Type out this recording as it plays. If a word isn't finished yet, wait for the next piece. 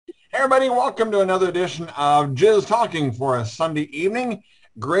Everybody, welcome to another edition of Jizz Talking for a Sunday evening.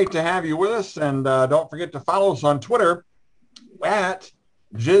 Great to have you with us, and don't forget to follow us on Twitter at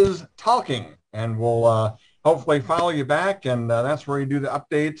Jizz Talking, and we'll hopefully follow you back, and that's where you do the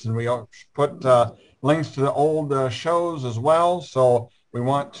updates, and we put links to the old shows as well. So we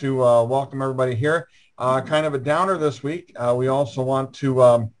want to welcome everybody here. Kind of a downer this week. We also want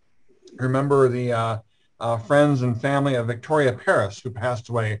to remember the friends and family of Victoria Paris, who passed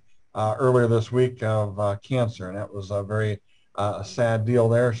away earlier this week of cancer, and that was a very sad deal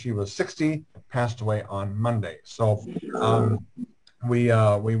there. She was 60, passed away on Monday. So we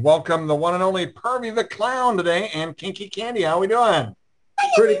welcome the one and only Pervy the Clown today, and Kinky Candy. How we doing?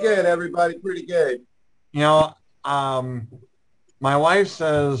 Pretty good, everybody. Pretty good. You know, my wife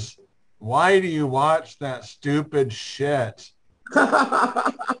says, "Why do you watch that stupid shit?"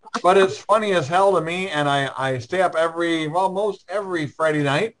 But it's funny as hell to me, and I stay up most every Friday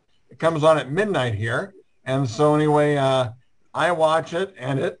night. It comes on at midnight here, and so anyway, I watch it,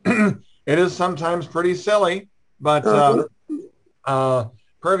 and it it is sometimes pretty silly. But Pervy,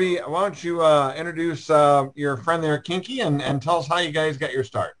 why don't you introduce your friend there, Kinky, and tell us how you guys got your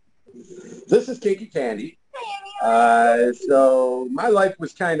start. This is Kinky Candy. So my life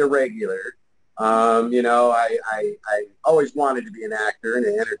was kind of regular. I always wanted to be an actor and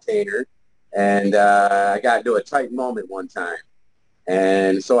an entertainer, and I got into a tight moment one time.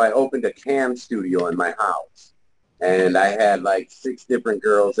 And so I opened a cam studio in my house, and I had like 6 different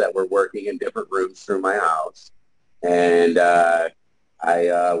girls that were working in different rooms through my house. And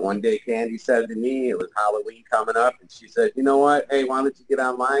one day Candy said to me, it was Halloween coming up, and she said, "You know what? Hey, why don't you get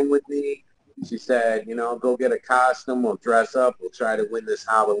online with me?" She said, "Go get a costume. We'll dress up. We'll try to win this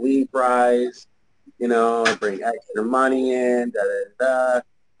Halloween prize, bring extra money in, da, da, da."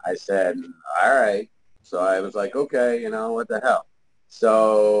 I said, "All right." So I was like, okay, what the hell?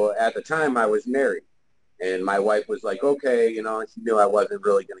 So at the time I was married, and my wife was like, okay, she knew I wasn't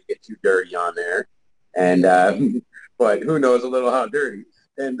really going to get too dirty on there. And, but who knows a little how dirty.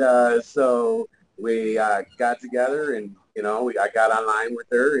 And so we got together, and, I got online with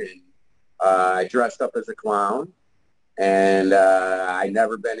her, and I dressed up as a clown, and I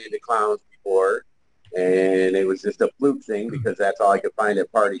never been into clowns before, and it was just a fluke thing because that's all I could find at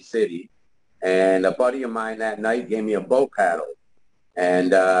Party City. And a buddy of mine that night gave me a boat paddle,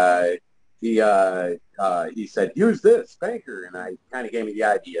 and he said, "Use this, spanker," and I kind of gave me the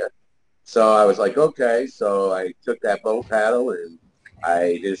idea. So I was like, okay. So I took that boat paddle, and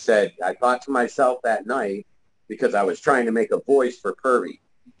I just said, I thought to myself that night, because I was trying to make a voice for Pervy.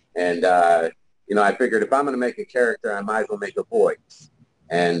 And, I figured if I'm going to make a character, I might as well make a voice.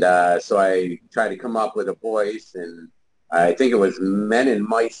 And so I tried to come up with a voice, and I think it was Men and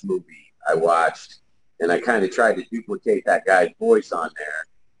Mice movie I watched, and I kind of tried to duplicate that guy's voice on there.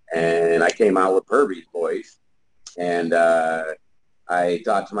 And I came out with Pervy's voice, and I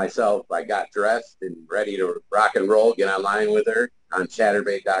thought to myself, I got dressed and ready to rock and roll, get online with her on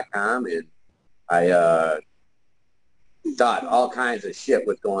chatterbait.com, and I thought all kinds of shit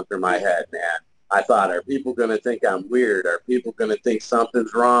was going through my head, man. I thought, are people going to think I'm weird? Are people going to think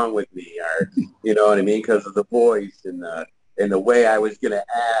something's wrong with me? Or, you know what I mean? Because of the voice and the way I was going to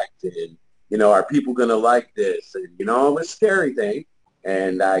act. And, are people going to like this? And, it was a scary thing.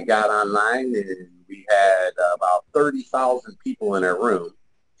 And I got online, and we had about 30,000 people in our room.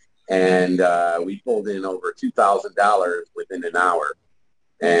 And we pulled in over $2,000 within an hour.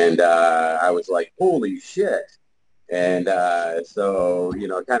 And I was like, holy shit. And so,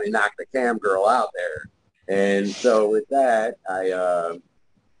 kind of knocked the cam girl out there. And so with that,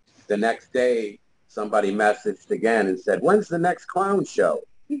 the next day, somebody messaged again and said, "When's the next clown show?"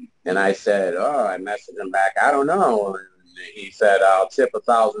 And I said, I messaged him back, "I don't know." And he said, "I'll tip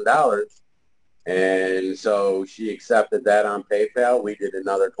 $1,000. And so she accepted that on PayPal. We did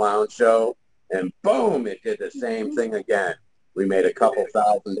another clown show, and boom, it did the same thing again. We made a couple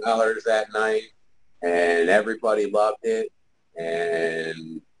 $1,000 that night, and everybody loved it.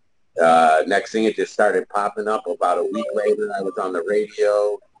 And next thing, it just started popping up. About a week later, I was on the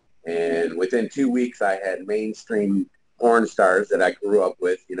radio, and within 2 weeks, I had mainstream porn stars that I grew up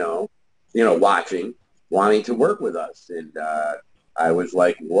with, watching, wanting to work with us. And I was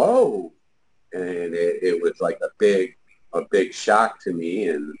like, whoa. And it was like a big shock to me.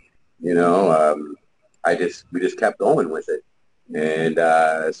 And, we just kept going with it. And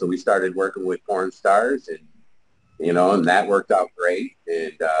so we started working with porn stars, and, and that worked out great.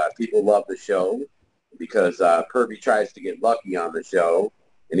 And people love the show because Pervy tries to get lucky on the show.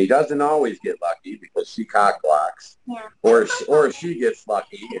 And he doesn't always get lucky because she cock blocks. Yeah. Or she gets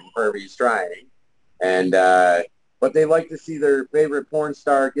lucky and Pervy's trying. And but they like to see their favorite porn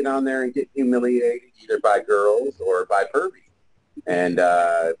star get on there and get humiliated either by girls or by Pervy. And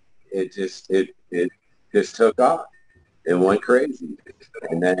it just took off. It went crazy.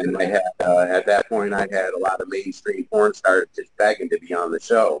 And then I had at that point I had a lot of mainstream porn stars just begging to be on the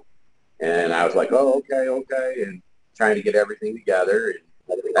show. And I was like, oh, okay, and trying to get everything together. And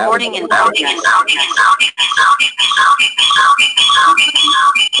that Recording was in progress.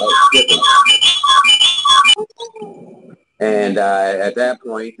 And at that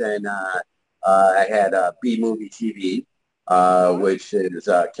point, then I had B-Movie TV, which is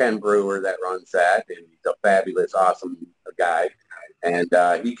Ken Brewer that runs that, and he's a fabulous, awesome guy. And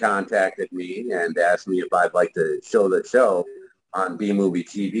he contacted me and asked me if I'd like to show the show on B-Movie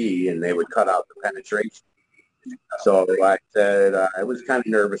TV, and they would cut out the penetration. So I said, I was kind of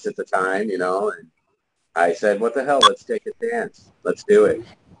nervous at the time, you know, and I said, what the hell, let's take a chance. Let's do it.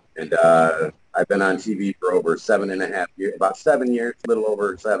 And I've been on TV for over 7.5 years, about 7 years, a little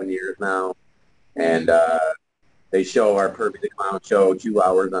over 7 years now. And they show our Pervy the Clown show 2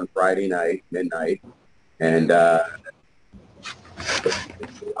 hours on Friday night, midnight. And also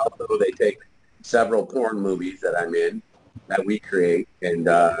they take several porn movies that I'm in that we create, and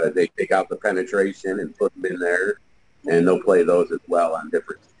they take out the penetration and put them in there, and they'll play those as well on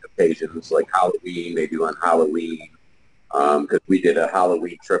different occasions, like Halloween. They do on Halloween, because we did a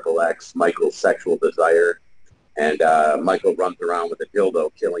Halloween XXX, Michael's Sexual Desire, and Michael runs around with a dildo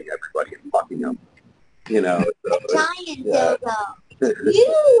killing everybody and fucking them, you know. So, Giant yeah. dildo.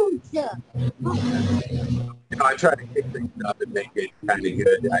 Huge. You know, I try to kick things up and make it kind of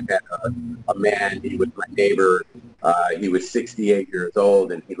good. I had a man, he was my neighbor. He was 68 years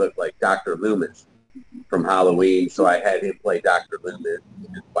old, and he looked like Dr. Loomis from Halloween. So I had him play Dr. Loomis.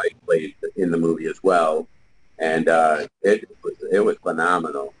 His wife played in the movie as well. And it was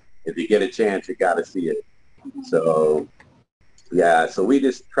phenomenal. If you get a chance, you got to see it. So, yeah, so we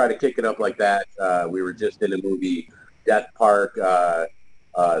just try to kick it up like that. We were just in a movie, Death Park, The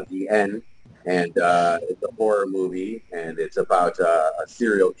End. And it's a horror movie, and it's about a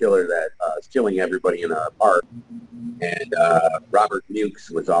serial killer that is killing everybody in a park. And Robert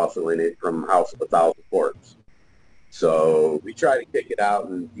Mukes was also in it from House of a Thousand Corpses. So we try to kick it out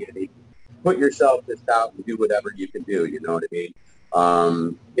and put yourself just out and do whatever you can do, you know what I mean?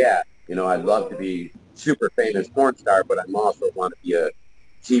 Yeah, you know, I'd love to be super famous porn star, but I'm also want to be a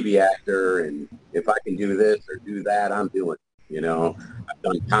TV actor, and if I can do this or do that, I'm doing it, you know? I've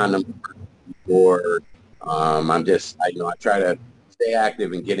done condom or I try to stay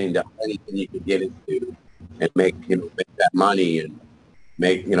active and get into anything you can get into and make that money and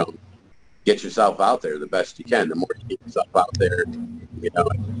get yourself out there the best you can. The more you get yourself out there, you know,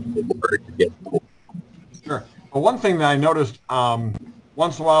 the more you get. Sure. Well, one thing that I noticed,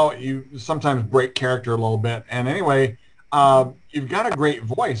 once in a while, you sometimes break character a little bit. And anyway, you've got a great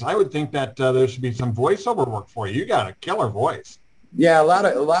voice. I would think that there should be some voiceover work for you. You got a killer voice. Yeah, a lot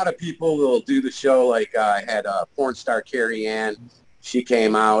of people will do the show. Like I had porn star Carrie Ann. She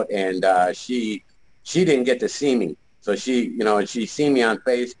came out, and she didn't get to see me. So she seen me on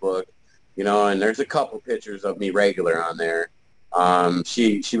Facebook, you know, and there's a couple pictures of me regular on there.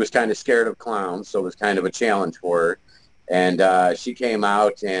 She was kind of scared of clowns, so it was kind of a challenge for her. And she came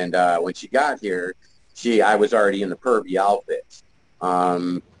out, and when she got here, I was already in the Pervy outfit.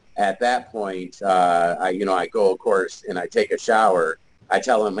 At that point, I go, of course, and I take a shower. I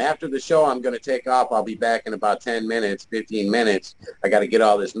tell him after the show, I'm going to take off. I'll be back in about 10 minutes, 15 minutes. I got to get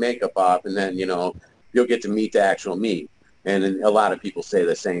all this makeup off, and then, you know, you'll get to meet the actual me. And a lot of people say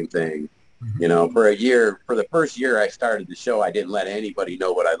the same thing. You know, for the first year I started the show, I didn't let anybody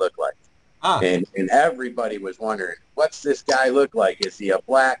know what I looked like. And everybody was wondering, what's this guy look like? Is he a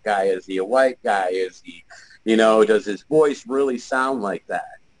black guy? Is he a white guy? Is he, you know, does his voice really sound like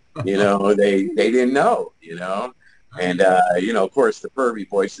that? You know, they didn't know, you know. And, you know, of course, the Pervy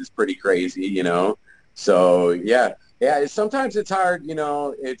voice is pretty crazy, you know. So, yeah, sometimes it's hard, you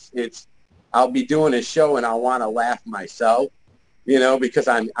know. It's I'll be doing a show and I'll want to laugh myself, you know, because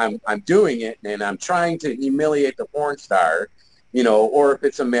I'm doing it and I'm trying to humiliate the porn star, you know, or if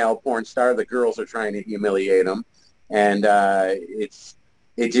it's a male porn star, the girls are trying to humiliate them. And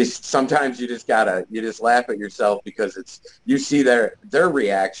it just, sometimes you just laugh at yourself because you see their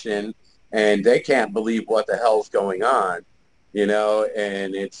reaction and they can't believe what the hell's going on, you know.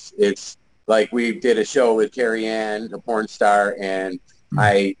 And it's like we did a show with Carrie Ann, the porn star, and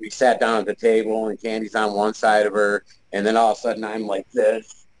we sat down at the table and Candy's on one side of her, and then all of a sudden I'm like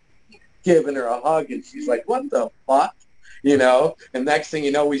this, giving her a hug, and she's like, what the fuck? You know, and next thing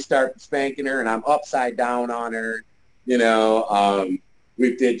you know, we start spanking her and I'm upside down on her, you know.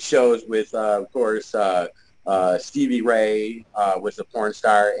 We did shows with, of course, Stevie Ray was a porn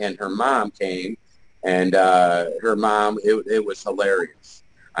star, and her mom came, and her mom, it was hilarious.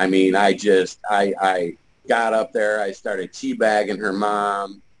 I mean, I got up there, I started teabagging her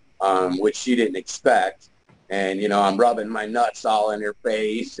mom, which she didn't expect. And, you know, I'm rubbing my nuts all in her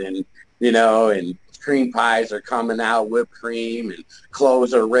face, and, you know, and cream pies are coming out, whipped cream, and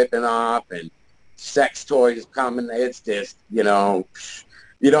clothes are ripping off, and sex toys coming. It's just, you know,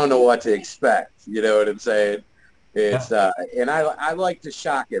 you don't know what to expect. You know what I'm saying? It's and I like to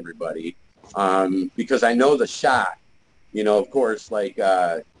shock everybody because I know the shock. You know, of course, like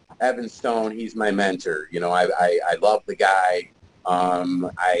Evan Stone, he's my mentor. You know, I love the guy.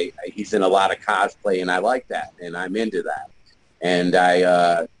 He's in a lot of cosplay, and I like that, and I'm into that. And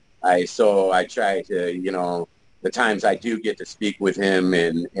so I try to, you know, the times I do get to speak with him,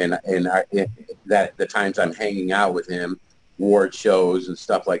 and that the times I'm hanging out with him, award shows and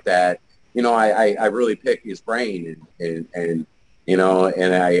stuff like that, you know, I really pick his brain, and you know,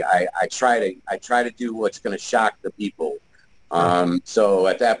 and I try to do what's going to shock the people. So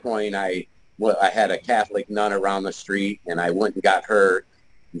at that point, I had a Catholic nun around the street, and I went and got her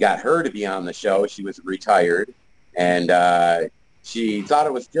to be on the show. She was retired, and she thought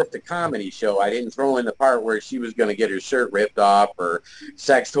it was just a comedy show. I didn't throw in the part where she was going to get her shirt ripped off or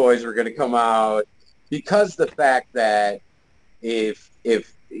sex toys were going to come out, because the fact that if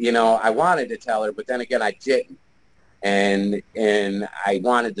you know, I wanted to tell her, but then again, I didn't, and I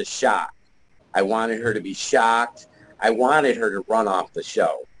wanted the shock. I wanted her to be shocked. I wanted her to run off the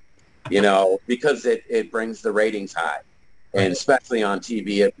show, you know, because it brings the ratings high. And especially on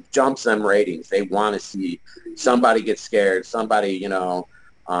TV, it jumps them ratings. They want to see somebody get scared, somebody, you know,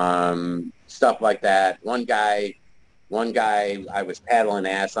 stuff like that. One guy, I was paddling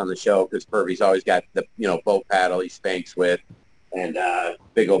ass on the show because Pervy's always got the, you know, boat paddle he spanks with, and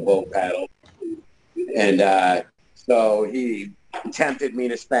big old boat paddle. And so he tempted me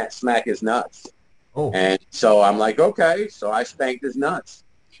to smack his nuts. Oh. And so I'm like, okay. So I spanked his nuts.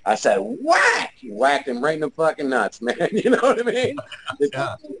 I said, whack! He whacked him right in the fucking nuts, man. You know what I mean?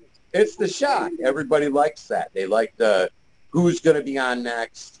 It's the shock. Everybody likes that. They like the who's going to be on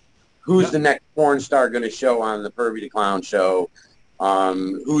next, who's the next porn star going to show on the Pervy the Clown show,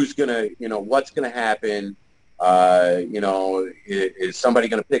 who's going to, you know, what's going to happen. You know, is somebody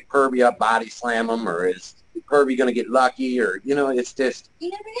going to pick Pervy up, body slam him, or is Pervy going to get lucky? Or, you know, it's just,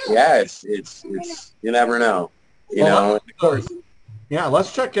 you never know. Yeah, it's you never know. You know, of course. Yeah,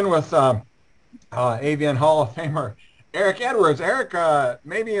 let's check in with AVN Hall of Famer Eric Edwards. Eric,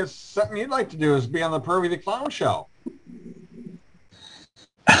 maybe it's something you'd like to do is be on the Pervy the Clown show.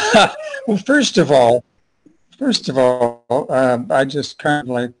 Well, first of all, I just kind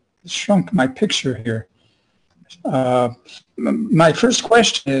of like shrunk my picture here. My first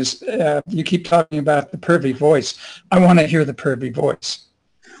question is, you keep talking about the Pervy voice. I want to hear the Pervy voice.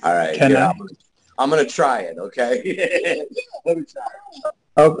 All right. Can I? I'm going to try it, okay? Let me try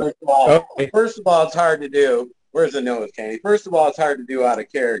it. Okay. First of all, it's hard to do. Where's the nose, Candy? First of all, it's hard to do out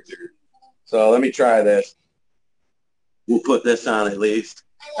of character. So let me try this. We'll put this on at least.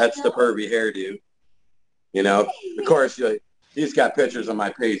 That's the Pervy hairdo. You know, of course, he's got pictures of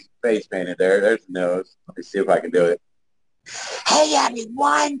my face painted there. There's the nose. Let me see if I can do it. Hey,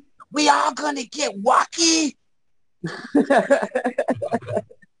 everyone. We all going to get wacky.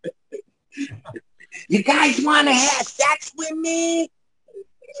 You guys want to have sex with me?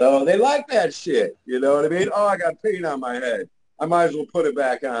 So they like that shit. You know what I mean? Oh, I got paint on my head. I might as well put it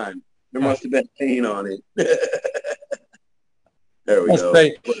back on. There must have been paint on it. There we go.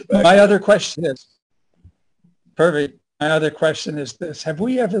 Great. My other question is, Pervy, my other question is this. Have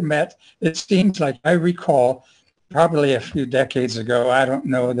we ever met? It seems like I recall probably a few decades ago, I don't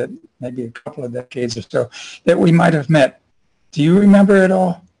know, that maybe a couple of decades or so, that we might have met. Do you remember it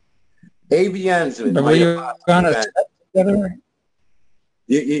all? AVNs. Were you on a set together?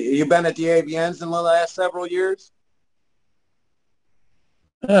 You been at the AVNs in the last several years?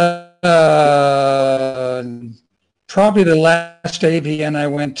 Probably the last AVN I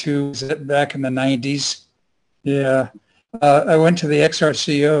went to was back in the 90s. Yeah. I went to the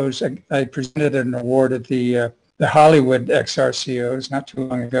XRCOs. I presented an award at the Hollywood XRCOs not too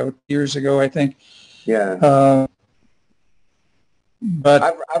long ago, years ago, I think. Yeah. But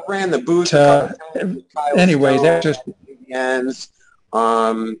I've ran the booth. Anyway, that's just.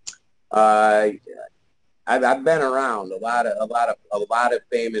 I've been around a lot of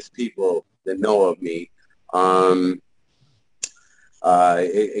famous people that know of me.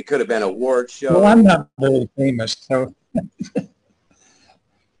 It could have been a award show. Well, I'm not very famous, so.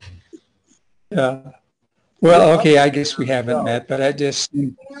 Yeah. Well, okay, I guess we haven't met, but I just.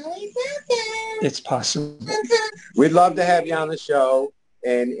 it's possible. We'd love to have you on the show.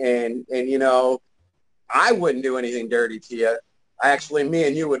 And you know, I wouldn't do anything dirty to you. Actually, me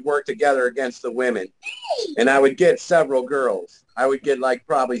and you would work together against the women. And I would get several girls. I would get like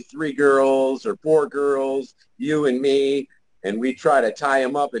probably 3 girls or 4 girls, you and me, and we try to tie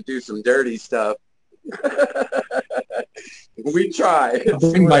them up and do some dirty stuff. We try.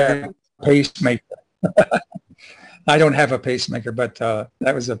 Bring my pacemaker. I don't have a pacemaker, but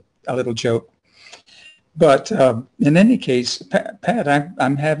that was a little joke. But in any case, Pat,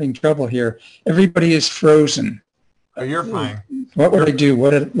 I'm having trouble here. Everybody is frozen. Oh, you're fine. What would I do?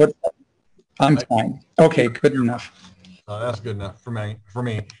 What? I'm fine. Okay, good enough. Oh, that's good enough for me.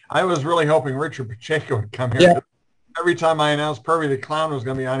 I was really hoping Richard Pacheco would come here. Yeah. Every time I announced Pervy the Clown was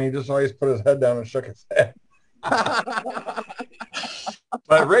going to be on, he just always put his head down and shook his head.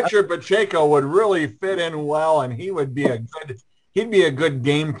 But Richard Pacheco would really fit in well, and he'd be a good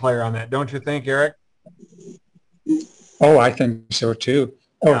game player on that, don't you think, Eric? Oh, I think so too.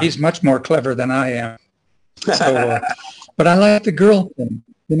 Oh, Yeah. He's much more clever than I am. So, but I like the girl thing.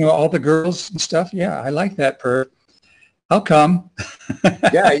 You know, all the girls and stuff. Yeah, I like that, Perv. I'll come.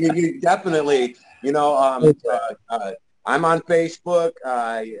 Yeah, you definitely, you know, I'm on Facebook.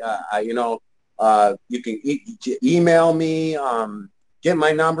 You know, you can email me, get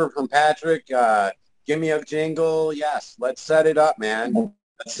my number from Patrick, give me a jingle. Yes, let's set it up, man.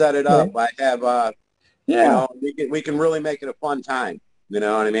 Let's set it up. I have, you know, we can really make it a fun time. You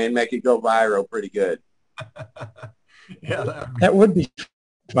know what I mean? Make it go viral pretty good. Yeah, that would be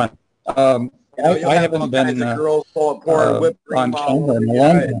fun. I haven't been girls full of porn, whipped on cream all camera in a over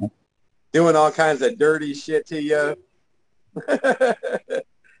long you, time. doing all kinds of dirty shit to you.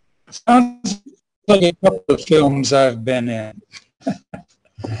 Sounds like a couple of films I've been in.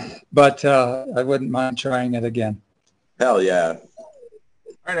 But I wouldn't mind trying it again. Hell yeah.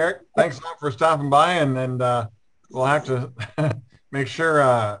 All right, Eric. Thanks a lot for stopping by, and we'll have to make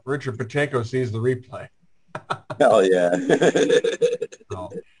sure Richard Pacheco sees the replay. Hell yeah. So,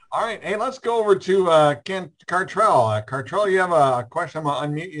 all right. Hey, let's go over to Ken Cartrell. Cartrell, you have a question. I'm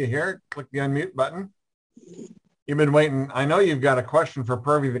going to unmute you here. Click the unmute button. You've been waiting. I know you've got a question for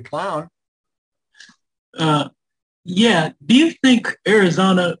Pervy the Clown. Yeah. Do you think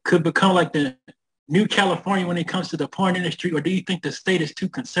Arizona could become like the new California when it comes to the porn industry, or do you think the state is too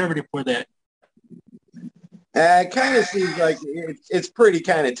conservative for that? It kind of seems like it's pretty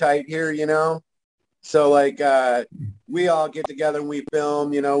kind of tight here, you know? So, like, we all get together and we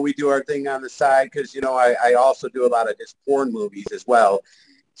film, you know, we do our thing on the side because, you know, I also do a lot of just porn movies as well.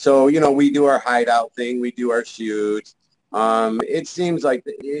 So, you know, we do our hideout thing. We do our shoots. It seems like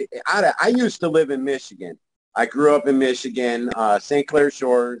I used to live in Michigan. I grew up in Michigan, St. Clair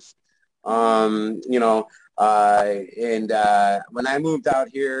Shores, you know, and when I moved out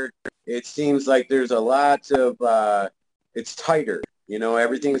here, it seems like there's a lot of, it's tighter, you know,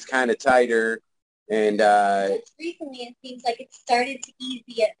 everything's kind of tighter. And recently, it seems like it started to ease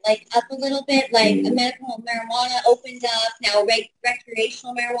like up a little bit. Like medical marijuana opened up. Now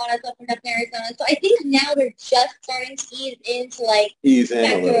recreational marijuana has opened up in Arizona. So I think now they're just starting to ease into like ease in a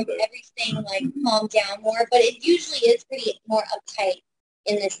factor little of bit. everything like calm down more. But it usually is pretty more uptight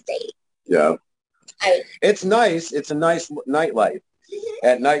in this state. Yeah, it's nice. It's a nice nightlife.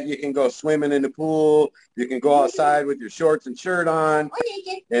 At night, you can go swimming in the pool. You can go outside with your shorts and shirt on.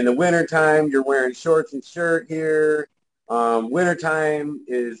 In the wintertime, you're wearing shorts and shirt here. Wintertime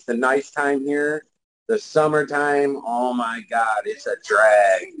is the nice time here. The summertime, oh my God, it's a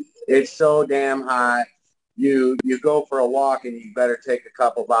drag. It's so damn hot. You go for a walk and you better take a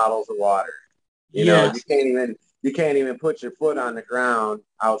couple bottles of water. You know, you can't even put your foot on the ground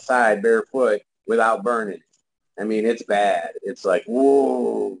outside barefoot without burning. I mean, it's bad. It's like,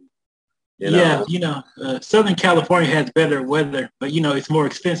 whoa. You know? Yeah, you know, Southern California has better weather, but, you know, it's more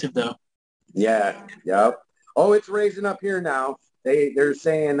expensive, though. Yeah, yep. Oh, it's raising up here now. They're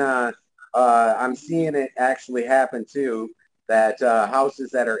saying, I'm seeing it actually happen, too, that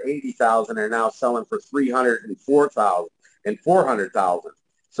houses that are $80,000 are now selling for $304,000 and $400,000.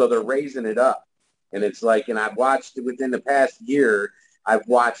 So they're raising it up. And it's like, and I've watched within the past year, I've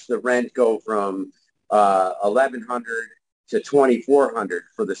watched the rent go from $1,100 to $2,400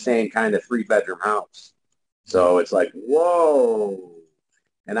 for the same kind of 3-bedroom house. So it's like, whoa.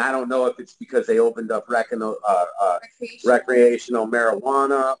 And I don't know if it's because they opened up recreational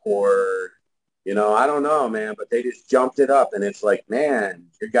marijuana or, you know, I don't know, man, but they just jumped it up. And it's like, man,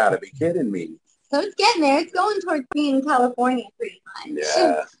 you got to be kidding me. So it's getting there. It's going towards being California pretty much.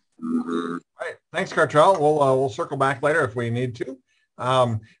 Yeah. Mm-hmm. All right. Thanks, Cartrell. We'll circle back later if we need to.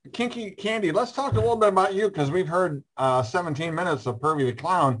 Kinky Candy, let's talk a little bit about you because we've heard 17 minutes of Pervy the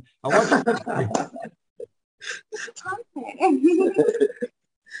Clown. What's your history?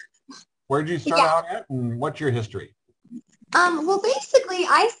 Where'd you start out at, and what's your history? Well, basically,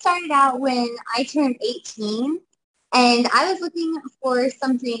 I started out when I turned 18, and I was looking for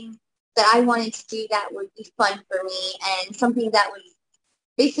something that I wanted to do that would be fun for me and something that would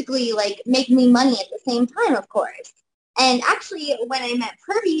basically, like, make me money at the same time, of course. And actually, when I met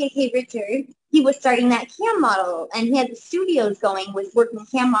Pervy, aka Richard, he was starting that cam model, and he had the studios going with working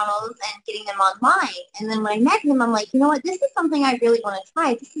cam models and getting them online. And then when I met him, I'm like, you know what? This is something I really want to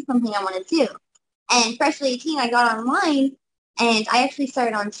try. This is something I want to do. And freshly 18, I got online, and I actually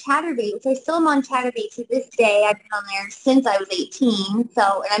started on Chatterbait, which I still am on Chatterbait to this day. I've been on there since I was 18, and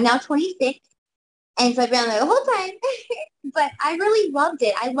I'm now 26. And so I've been on there the whole time. But I really loved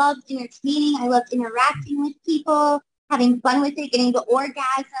it. I loved entertaining. I loved interacting with people, having fun with it, getting to orgasm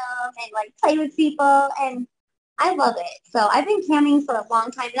and like play with people. And I love it. So I've been camming for a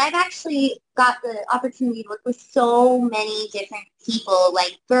long time. And I've actually got the opportunity to work with so many different people,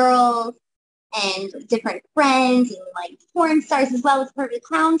 like girls and different friends and like porn stars as well with Pervy the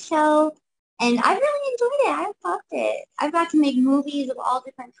Clown Show. And I really enjoyed it. I loved it. I've got to make movies of all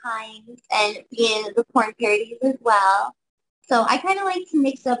different kinds and be in the porn parodies as well. So I kind of like to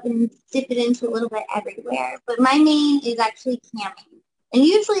mix up and dip it into a little bit everywhere. But my main is actually camming. And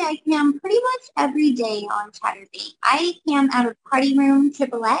usually I cam pretty much every day on Chatterbait. I cam out of Party Room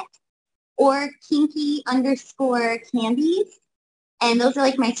Triplette or Kinky_Candies. And those are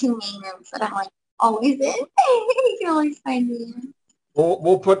like my two main rooms that I'm like always in. You can always find me in.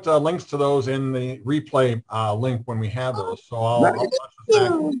 We'll put links to those in the replay link when we have those. So I'll back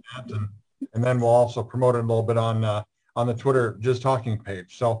that, and then we'll also promote it a little bit on the Twitter Just Talking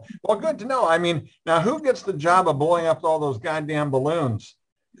page. So, well, good to know. I mean, now who gets the job of blowing up all those goddamn balloons?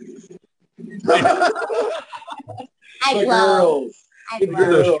 The girls.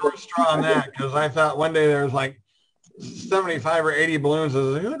 You're the short straw on that, because I thought one day there was like 75 or 80 balloons. I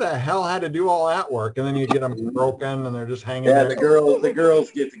was like, who the hell had to do all that work? And then you get them broken and they're just hanging there. The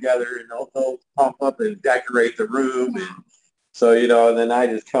girls get together and they'll pump up and decorate the room. And so, and then I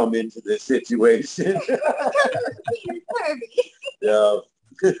just come into this situation. Yeah.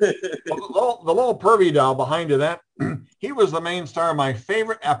 Well, the little Pervy doll behind you, that he was the main star of my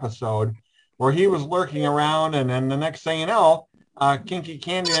favorite episode where he was lurking around, and then the next thing you know, Kinky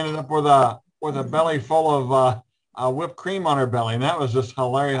Candy ended up with a belly full of whipped cream on her belly, and that was just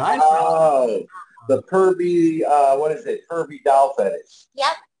hilarious. The Pervy, what is it? Pervy doll fetish.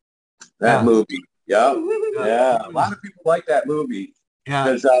 Yep. That movie. Yep. Yeah. A lot of people like that movie. Yeah.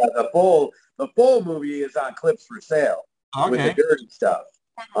 Because the full movie is on Clips for Sale with the dirty stuff.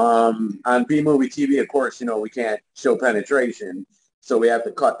 On B Movie TV, of course, we can't show penetration, so we have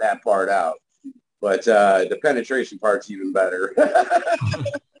to cut that part out. But the penetration part's even better.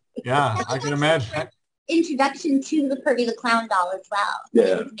 Yeah, I can imagine. Introduction to the Pervy the Clown doll as well.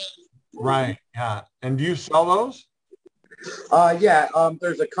 Yeah. Right. Yeah. And do you sell those? Yeah.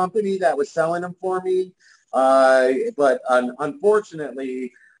 There's a company that was selling them for me, but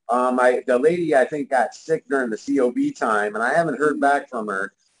unfortunately, the lady I think got sick during the COV time, and I haven't heard back from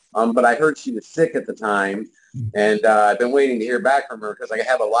her. But I heard she was sick at the time, and I've been waiting to hear back from her because I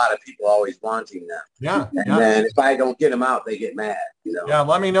have a lot of people always wanting them. Yeah. And then if I don't get them out, they get mad. Yeah.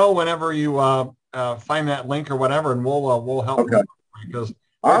 Let me know whenever you find that link or whatever, and we'll help. Okay. Because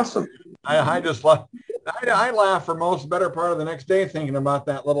awesome. I just love. I laugh for most better part of the next day thinking about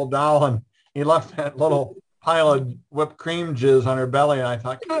that little doll, and he left that little pile of whipped cream jizz on her belly, and I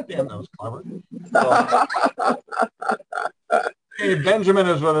thought, God damn, that was clever. So, hey, Benjamin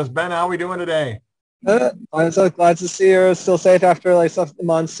is with us. Ben, how are we doing today? I'm so glad to see you're still safe after the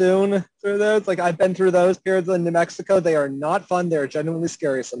monsoon through those. I've been through those periods in New Mexico. They are not fun. They're genuinely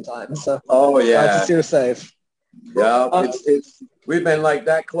scary sometimes. So glad to see you're safe. Yeah, we've been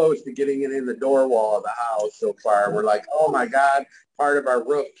that close to getting it in the door wall of the house so far. We're like, oh my God, part of our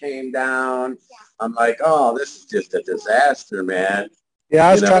roof came down. I'm like, oh, this is just a disaster, man. Yeah,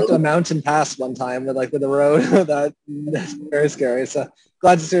 I was trapped in a mountain pass one time with the road. That's very scary. So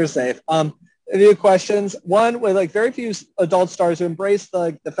glad to see you're safe. A few questions. One, with very few adult stars who embrace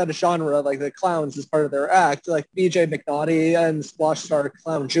the fetish genre, the clowns as part of their act, BJ McNaughty and splash star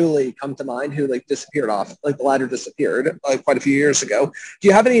clown Julie come to mind, who disappeared off, the latter disappeared quite a few years ago. Do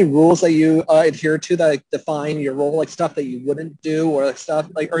you have any rules that you adhere to that define your role, stuff that you wouldn't do, or stuff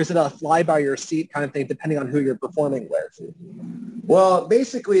or is it a fly by your seat kind of thing, depending on who you're performing with? Well,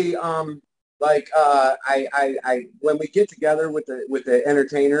 basically, I when we get together with the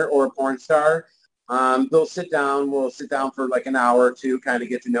entertainer or a porn star, they'll sit down. We'll sit down for like an hour or two, kind of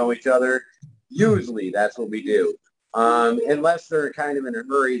get to know each other. Usually that's what we do. Unless they're kind of in a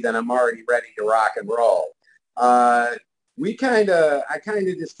hurry, then I'm already ready to rock and roll. I kind of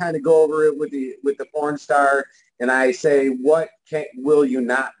just kind of go over it with the porn star, and I say, what will you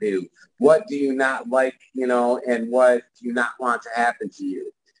not do? What do you not like, and what do you not want to happen to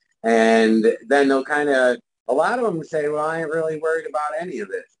you? And then they'll a lot of them say, well, I ain't really worried about any of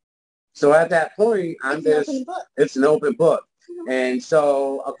it. So at that point, it's an open book. And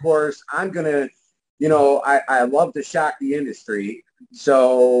so, of course, I'm going to, I love to shock the industry.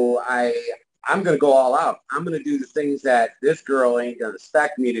 So I'm going to go all out. I'm going to do the things that this girl ain't going to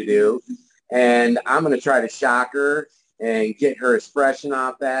expect me to do. And I'm going to try to shock her and get her expression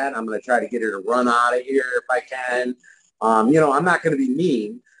off that. I'm going to try to get her to run out of here if I can. I'm not going to be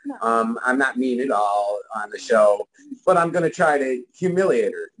mean. I'm not mean at all on the show, but I'm going to try to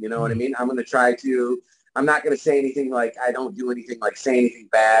humiliate her. You know what I mean? I'm not going to say anything like, I don't do anything like say anything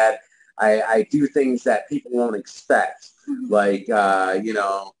bad. I do things that people won't expect, like,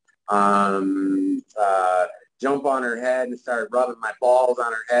 jump on her head and start rubbing my balls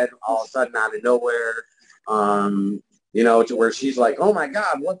on her head all of a sudden out of nowhere, to where she's like, oh my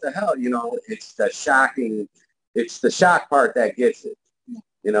God, what the hell? It's the shock part that gets it.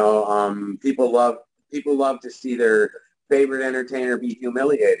 People love to see their favorite entertainer be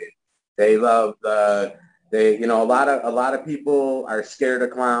humiliated. They love a lot of people are scared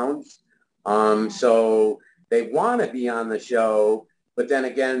of clowns. So they want to be on the show, but then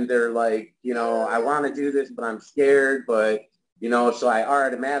again, they're like, I want to do this, but I'm scared. But, so I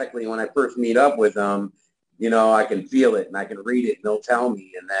automatically, when I first meet up with them, I can feel it and I can read it and they'll tell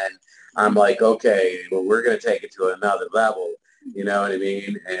me. And then I'm like, okay, well, we're going to take it to another level. You know what I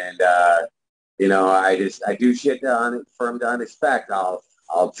mean? And, I do shit for them to unexpect. I'll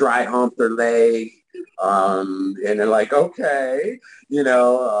dry hump their leg. And they're like, okay,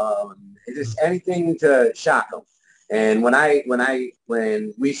 just anything to shock them. And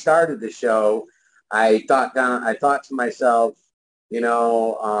when we started the show, I thought to myself,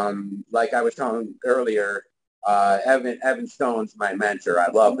 like I was telling earlier, Evan Stone's my mentor.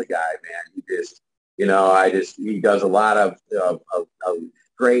 I love the guy, man. He does a lot of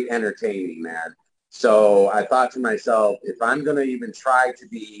great entertaining, man. So I thought to myself, if I'm going to even try to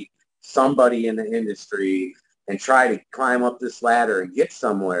be somebody in the industry and try to climb up this ladder and get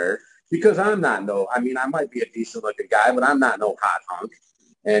somewhere, because I might be a decent looking guy, but I'm not no hot hunk,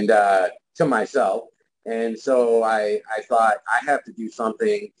 and to myself. And so I thought I have to do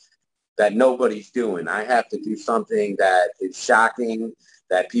something that nobody's doing. I have to do something that is shocking,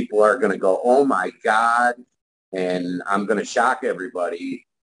 that people are going to go, oh my God, and I'm going to shock everybody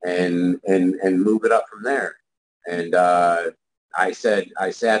and move it up from there. And I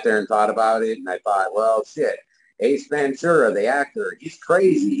sat there and thought about it, and I thought, well, shit, Ace Ventura, the actor, he's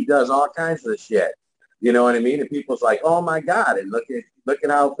crazy. He does all kinds of shit. You know what I mean? And people's like, oh my God, and look at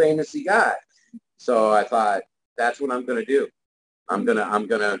how famous he got. So I thought, that's what I'm going to do. I'm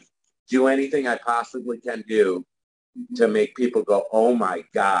gonna do anything I possibly can do to make people go, oh my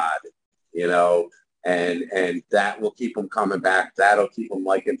God, and that will keep them coming back. That'll keep them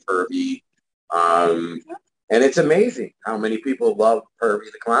liking Pervy. And it's amazing how many people love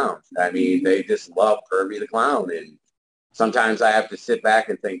Pervy the Clown. I mean, they just love Pervy the Clown. And sometimes I have to sit back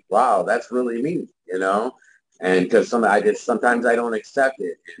and think, wow, that's really me, and because sometimes I don't accept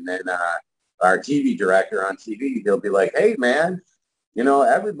it. And then our TV director on TV, he'll be like, hey, man,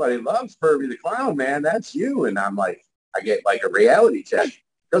 everybody loves Pervy the Clown, man. That's you. And I'm like, I get like a reality check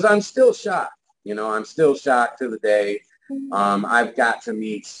because I'm still shocked. I'm still shocked to the day. I've got to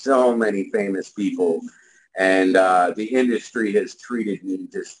meet so many famous people, and the industry has treated me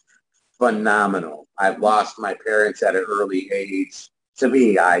just phenomenal. I've lost my parents at an early age. To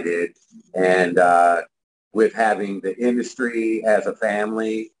me, I did. And with having the industry as a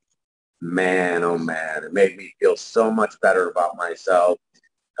family, man, oh man, it made me feel so much better about myself.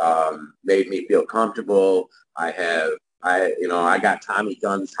 Made me feel comfortable. I got Tommy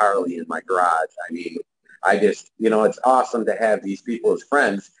Gunn's Harley in my garage. I mean, it's awesome to have these people as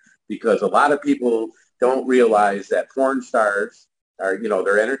friends, because a lot of people don't realize that porn stars are,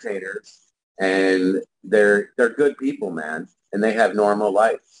 they're entertainers and they're good people, man, and they have normal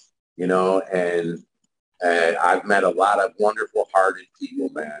lives, and I've met a lot of wonderful hearted people,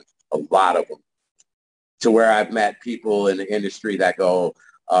 man, a lot of them, to where I've met people in the industry that go,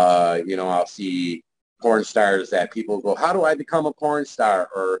 I'll see porn stars that people go, how do I become a porn star?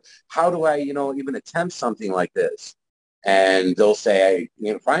 Or how do I, even attempt something like this? And they'll say,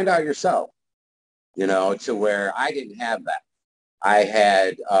 find out yourself, to where I didn't have that. I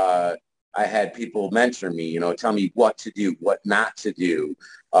had I had people mentor me, you know, tell me what to do, what not to do,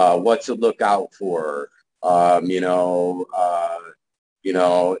 what to look out for, you know,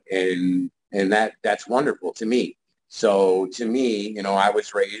 and that's wonderful to me. So to me, you know, I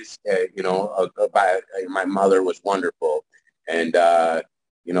was raised, you know, by my mother was wonderful, and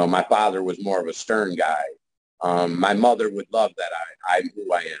you know, my father was more of a stern guy. My mother would love that I'm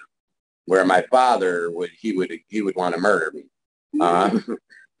who I am, where my father would want to murder me.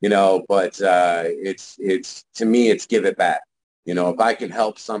 You know, but it's to me, it's give it back. You know, if I can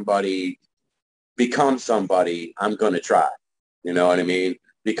help somebody become somebody, I'm going to try. You know what I mean?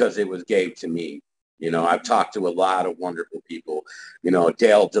 Because it was gave to me. You know, I've talked to a lot of wonderful people, you know,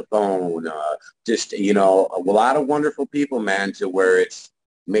 Dale DeBone, just, you know, a lot of wonderful people, man, to where it's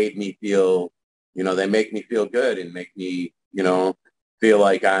made me feel, you know, they make me feel good and make me, you know, feel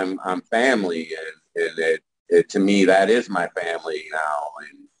like I'm family. And to me, that is my family now.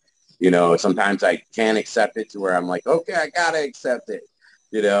 And, you know, sometimes I can't accept it to where I'm like, okay, I got to accept it,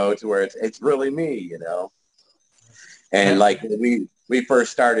 you know, to where it's really me, you know. And like when we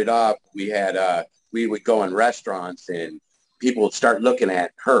first started off, we would go in restaurants and people would start looking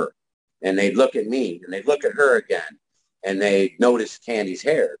at her and they'd look at me and they'd look at her again and they notice Candy's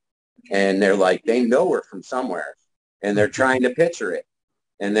hair and they're like, they know her from somewhere and they're trying to picture it.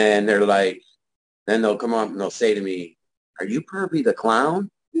 And then they're like, then they'll come up and they'll say to me, are you Pervy the clown?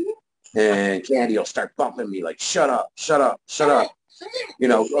 And Candy will start bumping me like, shut up, shut up, shut up. You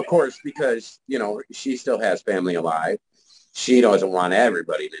know, of course, because, you know, she still has family alive. She doesn't want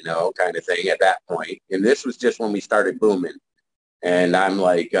everybody to know kind of thing at that point. And this was just when we started booming. And I'm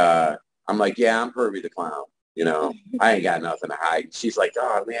like, yeah, I'm Pervy the clown. You know, I ain't got nothing to hide. She's like,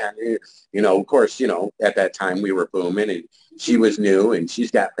 oh, man, you know, of course, you know, at that time we were booming and she was new and she's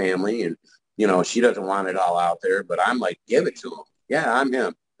got family and, you know, she doesn't want it all out there. But I'm like, give it to him. Yeah, I'm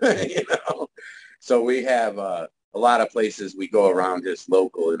him. You know, so we have a lot of places we go around just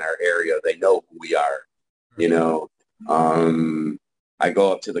local in our area. They know who we are, you know. I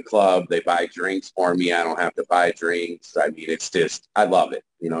go up to the club, they buy drinks for me. I don't have to buy drinks. I mean, it's just, I love it.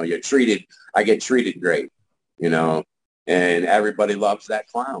 You know, I get treated great, you know, and everybody loves that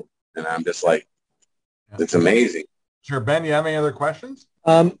clown. And I'm just like, it's amazing. Sure. Ben, you have any other questions?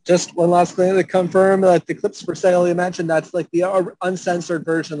 Just one last thing to confirm, like the clips for sale you mentioned, that's like the uncensored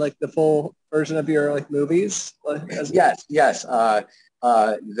version, like the full version of your like movies. Yes. The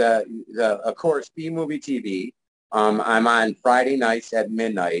of course B Movie TV. I'm on Friday nights at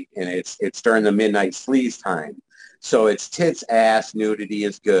midnight, and it's during the midnight sleaze time. So it's tits, ass, nudity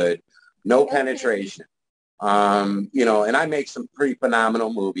is good, no penetration. You know, and I make some pretty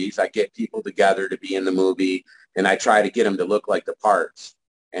phenomenal movies. I get people together to be in the movie, and I try to get them to look like the parts.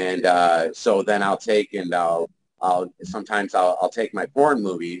 And so then I'll take and sometimes I'll take my porn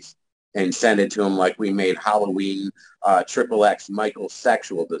movies and send it to them, like we made Halloween XXX Michael's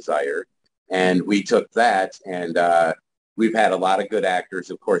Sexual Desire. And we took that, and we've had a lot of good actors.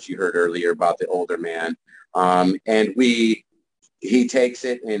 Of course, you heard earlier about the older man. And he takes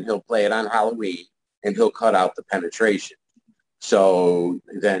it and he'll play it on Halloween, and he'll cut out the penetration. So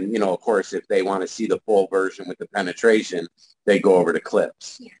then, you know, of course, if they want to see the full version with the penetration, they go over to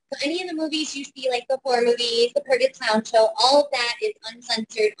clips. Yeah. So any of the movies you see, like the horror movies, the Pervy Clown Show, all of that is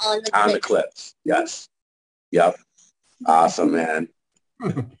uncensored on the clips. On the clips, yes. Yep. Awesome, man.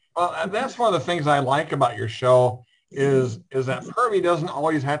 Well, that's one of the things I like about your show is that Pervy doesn't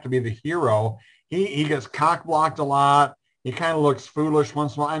always have to be the hero. He gets cock blocked a lot. He kind of looks foolish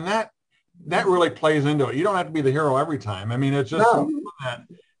once in a while, and that really plays into it. You don't have to be the hero every time. I mean, it's just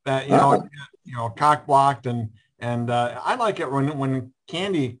that you know, cock blocked and I like it when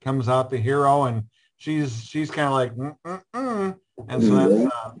Candy comes out the hero and she's kind of like and so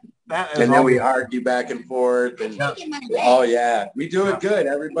that is and then we argue back and forth and oh yeah, we do it good.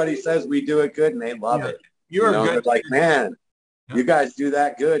 Everybody says we do it good and they love it. You're good. They're like, man, you guys do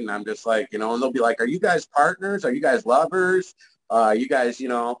that good. And I'm just like, you know, and they'll be like, are you guys partners? Are you guys lovers? You guys, you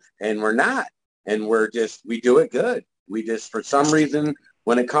know, and we're not. And we do it good. We just, for some reason,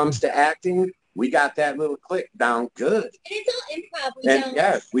 when it comes to acting, we got that little click down good. And it's all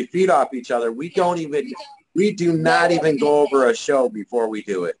improv. We feed off each other. We do not even go over a show before we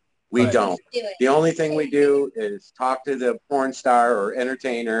do it. We don't. The only thing we do is talk to the porn star or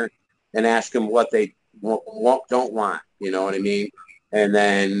entertainer and ask them what they don't want. You know what I mean? And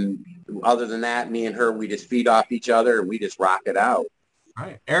then other than that, me and her, we just feed off each other and we just rock it out. All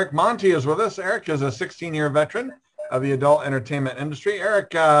right. Eric Monty is with us. Eric is a 16-year veteran of the adult entertainment industry.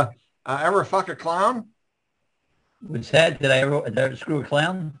 Eric, ever fuck a clown? What's that? Did I ever screw a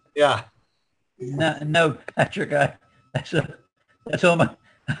clown? Yeah. No, Patrick. That's all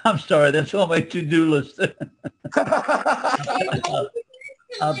I'm sorry, that's on my to-do list.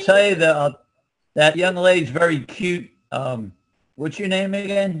 I'll tell you that young lady's very cute. What's your name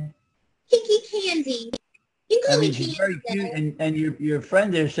again? Kinky Candy. You can I call me mean, she's very Candy, cute, and your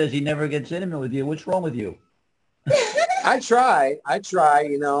friend there says he never gets intimate with you. What's wrong with you? I try,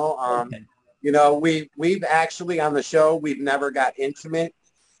 you know. Okay. You know, we've actually on the show, we've never got intimate.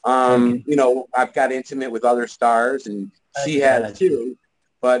 Okay. You know, I've got intimate with other stars, and she has too,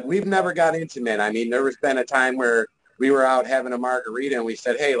 but we've never got intimate. I mean, there was been a time where we were out having a margarita, and we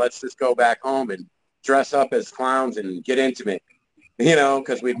said, hey, let's just go back home and dress up as clowns and get intimate, you know,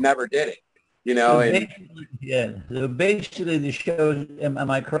 because we've never did it, you know. So And basically, yeah. So basically, the show, am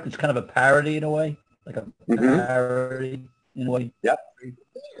I correct? It's kind of a parody in a way, like a parody in a way. Yep.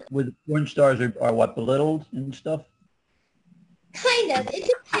 With porn stars are what, belittled and stuff. Kind of. It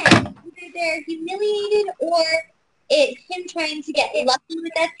depends. Either they're humiliated or it's him trying to get lucky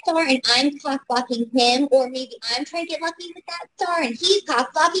with that star and I'm cock-blocking him, or maybe I'm trying to get lucky with that star and he's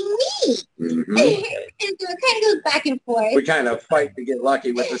cock-blocking me. And so it kind of goes back and forth. we kind of fight to get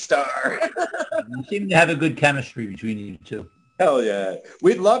lucky with the star. You seem to have a good chemistry between you two. Hell yeah.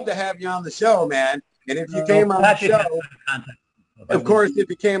 We'd love to have you on the show, man. And if you came on the show, of course, if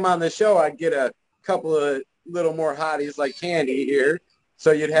you came on the show, I'd get a couple of little more hotties like Candy here.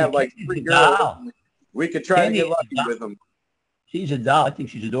 So you'd have like 3 girls. We could try to get lucky with them. She's a doll. I think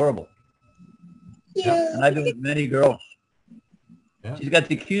she's adorable. Yeah. And I've been with many girls. Yeah. She's got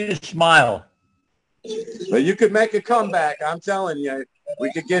the cutest smile. But you could make a comeback. I'm telling you,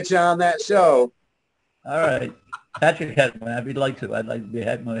 we could get you on that show. All right. Patrick has one. I'd like to. I'd like to be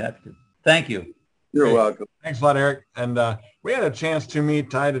happy to. Thank you. You're welcome. Thanks a lot, Eric. And we had a chance to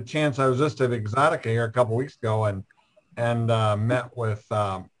meet. I had a chance. I was just at Exotica here a couple weeks ago and met with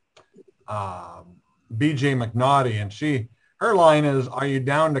BJ McNaughty, and her line is, "Are you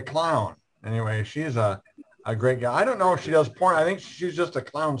down to clown?" Anyway, she's a great guy. I don't know if she does porn. I think she's just a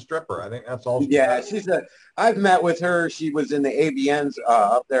clown stripper. I think that's all. Yeah, I've met with her. She was in the AVNs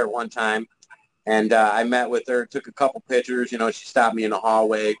up there one time, and I met with her, took a couple pictures. You know, she stopped me in the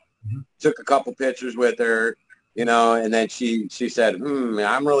hallway, took a couple pictures with her, you know, and then she said,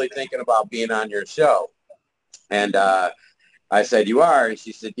 I'm really thinking about being on your show. And I said, you are? And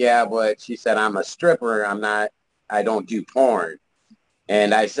she said, yeah, but she said, I'm a stripper. I don't do porn.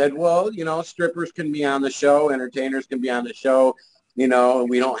 And I said, well, you know, strippers can be on the show. Entertainers can be on the show. You know,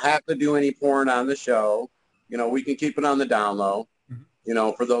 we don't have to do any porn on the show. You know, we can keep it on the down low. You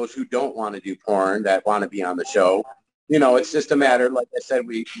know, for those who don't want to do porn that want to be on the show. You know, it's just a matter, like I said,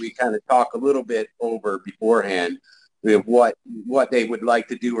 we kind of talk a little bit over beforehand with what they would like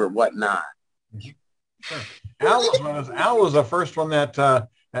to do or what not. Sure. Al was the first one that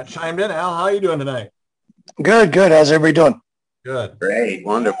chimed in. Al, how are you doing tonight? Good. How's everybody doing? Good. Great.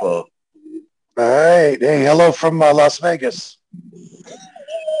 Wonderful. All right. Hey, hello from Las Vegas.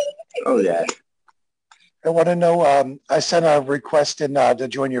 Oh, yeah. I want to know, I sent a request in to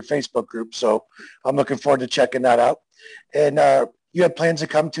join your Facebook group, so I'm looking forward to checking that out. And you have plans to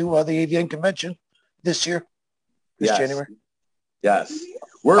come to the AVN convention this year, this January? Yes.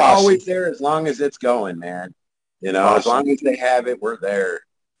 We're always there as long as it's going, man. You know, as long as they have it, we're there.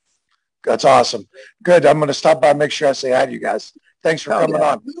 That's awesome. Good. I'm going to stop by and make sure I say hi to you guys. Thanks for coming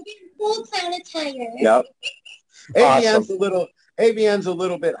on. Full clown attire. Yep. Awesome. AVN's a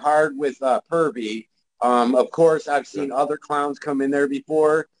little bit hard with Pervy. Of course, I've seen other clowns come in there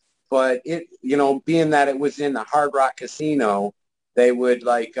before, but being that it was in the Hard Rock Casino, they would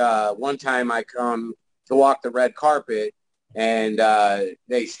one time I come to walk the red carpet and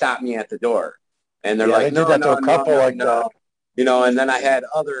they stopped me at the door and they're like, no, you know, and then I had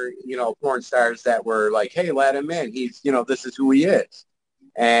other, porn stars that were like, hey, let him in. He's, this is who he is.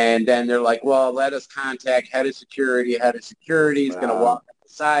 And then they're like, well, let us contact head of security. Head of security is going to walk up the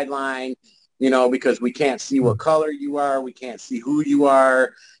sideline, because we can't see what color you are. We can't see who you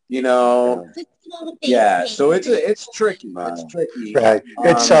are, Yeah. So it's tricky. It's tricky. Right.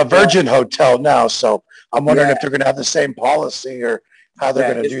 It's a Virgin Hotel now. So I'm wondering if they're going to have the same policy or how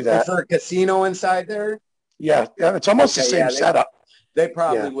they're going to do that. Is there a casino inside there? Yeah. It's almost the same setup. They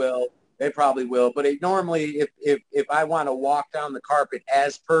probably will. They probably will. But normally, if I want to walk down the carpet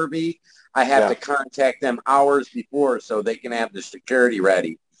as Pervy, I have to contact them hours before so they can have the security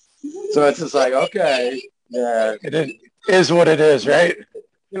ready. So it's just like, okay, yeah. It is what it is, right?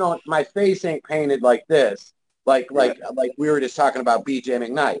 My face ain't painted like this. Like we were just talking about BJ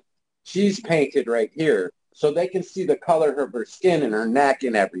McKnight. She's painted right here. So they can see the color of her skin and her neck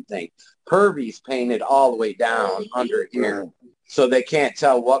and everything. Pervy's painted all the way down under here. So they can't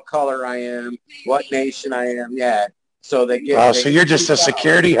tell what color I am, what nation I am. Yeah. So they get. Oh, so you're just a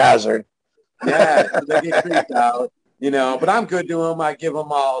security hazard. Yeah, so they get creeped out, but I'm good to them. I give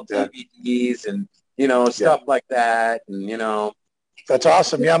them all DVDs and, stuff like that. And, That's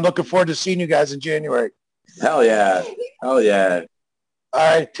awesome. Yeah, I'm looking forward to seeing you guys in January. hell yeah. Hell yeah.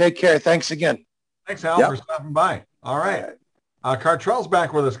 All right. Take care. Thanks again. Thanks, Al, for stopping by. All right. Cartrell's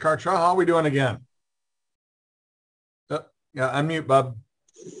back with us. Cartrell, how are we doing again? Yeah, unmute, bub.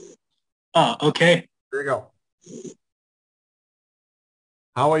 Oh, okay. There you go.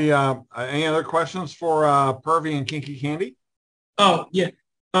 How are you? Any other questions for Pervy and Kinky Candy? Oh, yeah.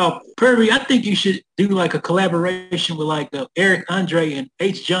 Oh, Pervy, I think you should do like a collaboration with like Eric Andre and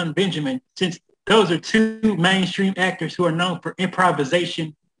H. John Benjamin, since those are two mainstream actors who are known for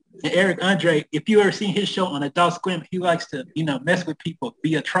improvisation. And Eric Andre, if you ever seen his show on Adult Swim, he likes to, mess with people,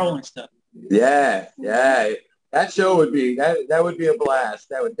 be a troll and stuff. Yeah. That show would be, that would be a blast.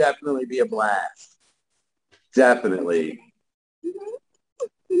 That would definitely be a blast. Definitely.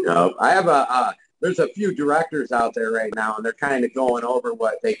 I have there's a few directors out there right now, and they're kind of going over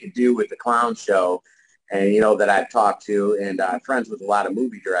what they could do with the clown show, and, that I've talked to, and I'm friends with a lot of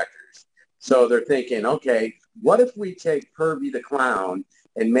movie directors. So they're thinking, okay, what if we take Pervy the Clown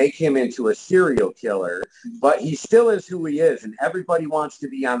and make him into a serial killer, but he still is who he is, and everybody wants to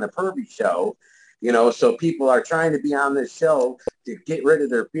be on the Pervy show, so people are trying to be on this show to get rid of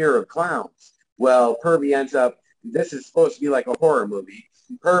their fear of clowns. Well, Pervy ends up, this is supposed to be like a horror movie.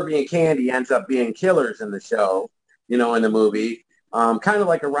 Pervy and Candy ends up being killers in the show, in the movie, kind of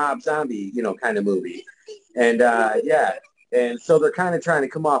like a Rob Zombie, kind of movie. And, and so they're kind of trying to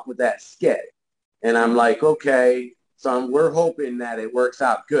come off with that skit. And I'm like, okay, so we're hoping that it works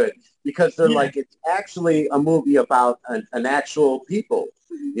out good, because they're like, it's actually a movie about an actual people.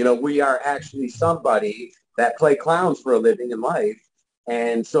 We are actually somebody that play clowns for a living in life.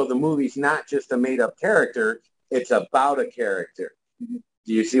 And so the movie's not just a made-up character, it's about a character.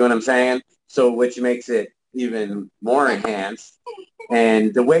 Do you see what I'm saying? So which makes it even more enhanced.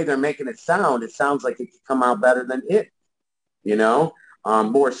 And the way they're making it sounds like it could come out better than it, more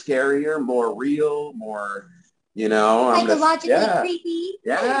scarier, more real, more, psychologically creepy.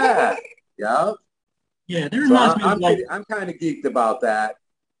 Yeah. Yeah. Yeah, that reminds me of I'm kind of geeked about that.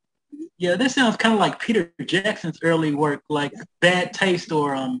 Yeah, that sounds kind of like Peter Jackson's early work, like Bad Taste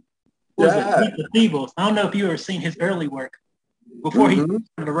or was it Leap of Thieves? I don't know if you ever seen his early work before he did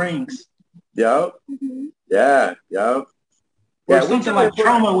The Rings. Yep. Yeah. Yep. Or something like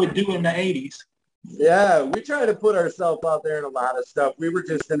Trauma would do in the 80s. Yeah, we try to put ourselves out there in a lot of stuff. We were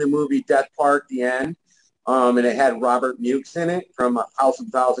just in the movie Death Park, The End, and it had Robert Mukes in it from House of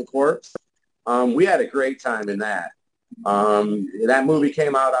Thousand Corpse. We had a great time in that. That movie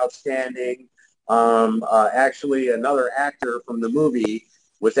came out outstanding. Actually, another actor from the movie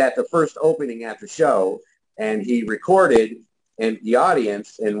was at the first opening at the show, and he recorded in the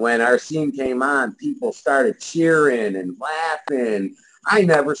audience. And when our scene came on, people started cheering and laughing. I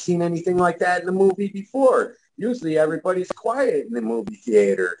never seen anything like that in the movie before. Usually everybody's quiet in the movie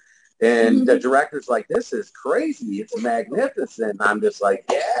theater. And the director's like, this is crazy. It's magnificent. And I'm just like,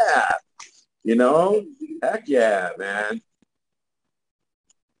 yeah, heck yeah, man.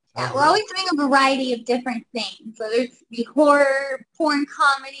 Yeah, we're always doing a variety of different things. So there's the horror, porn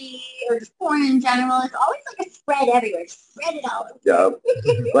comedy, or just porn in general. It's always like a spread everywhere. Spread it all over. Yeah.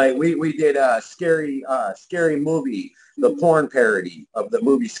 Like we did a scary movie, the porn parody of the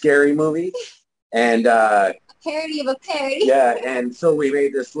movie Scary Movie. And a parody of a parody. Yeah, and so we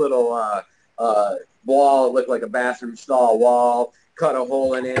made this little wall. It looked like a bathroom stall wall, cut a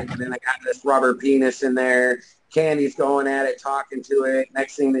hole in it, and then I got this rubber penis in there. Candy's going at it, talking to it.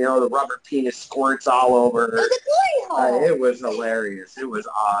 Next thing you know, the rubber penis squirts all over her. It was a glory hole. It was hilarious. It was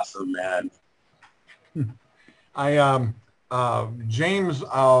awesome, man. James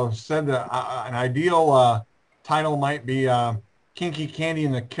said that an ideal title might be Kinky Candy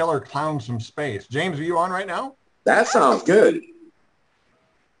and the Killer Clowns from Space. James, are you on right now? That sounds good.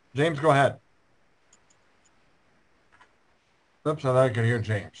 James, go ahead. Oops, I thought I could hear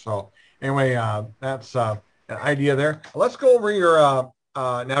James. So anyway, that's an idea there. Let's go over your,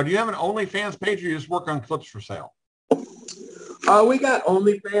 now, do you have an OnlyFans page or you just work on clips for sale? We got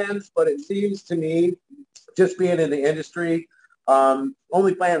OnlyFans, but it seems to me, just being in the industry,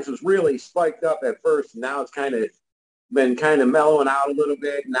 OnlyFans was really spiked up at first. Now it's been kind of mellowing out a little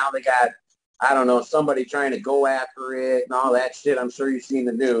bit. Now they got, I don't know, somebody trying to go after it and all that shit. I'm sure you've seen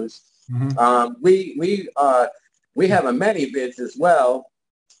the news. Mm-hmm. We have a ManyVids as well,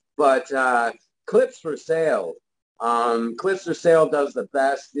 but clips for sale. Clips for sale does the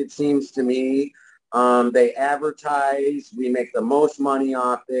best, it seems to me. They advertise. We make the most money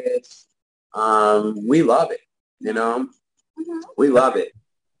off it. We love it. You know, Mhm. we love it.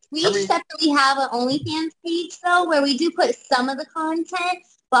 We each separately have an OnlyFans page, though, where we do put some of the content,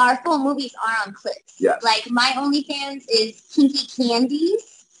 but our full movies are on clips. Yes. Like, my OnlyFans is Kinky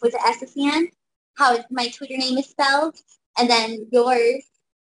Candies, with the S at the end, how my Twitter name is spelled, and then yours.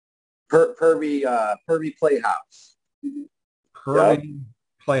 Pervy Playhouse. Pervy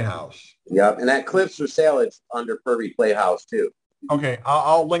Playhouse. Yep, and that Clips for Sale is under Pervy Playhouse, too. Okay,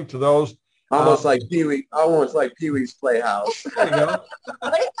 I'll link to those. Almost like Pee-wee's Playhouse. There you go.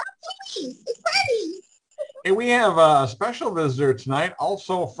 But it's not Pee-wee's, it's Pervy's. Hey, we have a special visitor tonight,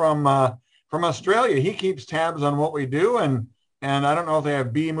 also from Australia. He keeps tabs on what we do, and I don't know if they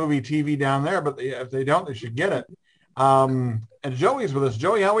have B Movie TV down there, but if they don't, they should get it. And Joey's with us.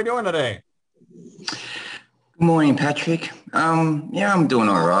 Joey, how are we doing today? Good morning, Patrick. Yeah, I'm doing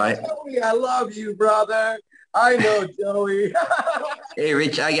all right. Joey, I love you, brother. I know, Joey. Hey,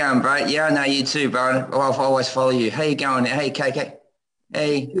 Rich, how you going, bro? Yeah, I know you too, bro. Oh, I always follow you. How you going? Hey, KK.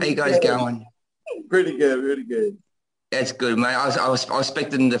 Hey, how you guys going? Pretty good. That's good, mate. I was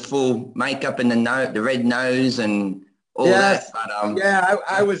expecting the full makeup and the red nose and all Yes. that. But, Yeah,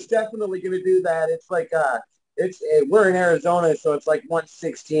 I was definitely going to do that. It's like, we're in Arizona, so it's like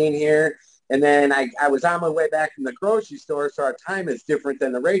 1:16 here. And then I was on my way back from the grocery store, so our time is different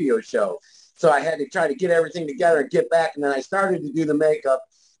than the radio show. So I had to try to get everything together and get back. And then I started to do the makeup.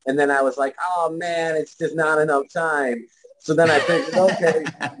 And then I was like, oh, man, it's just not enough time. So then I figured, okay,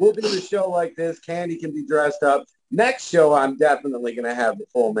 we'll do the show like this. Candy can be dressed up. Next show, I'm definitely going to have the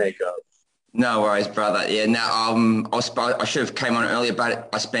full makeup. no worries, brother. Yeah, no, I should have came on earlier, but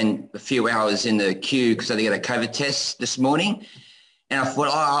I spent a few hours in the queue because I had to get a COVID test this morning. And I thought,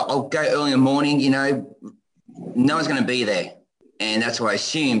 I'll go early in the morning, no one's going to be there. And that's what I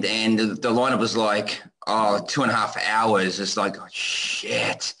assumed. And the lineup was like, 2.5 hours. It's like, oh,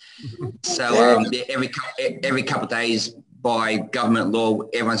 shit. So every couple of days by government law,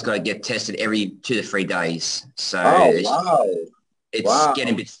 everyone's got to get tested every 2 to 3 days. So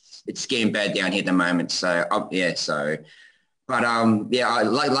it's getting bad down here at the moment. So but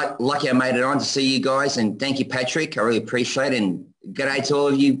lucky I made it on to see you guys, and thank you, Patrick. I really appreciate it. And good day to all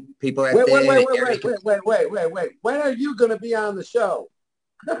of you people out there. Wait. When are you going to be on the show?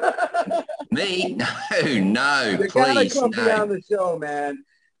 Me? No, You please, gotta come be no. on the show, man.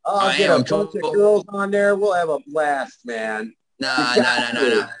 I'll get a bunch of girls on there. We'll have a blast, man. No.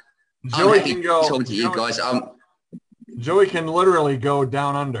 Joey I'm happy can go. talking to you guys. Joey can literally go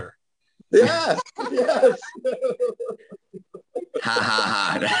down under. Yes.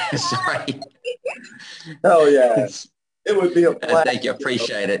 Ha. Sorry. Hell yes. It would be a blast. Thank you.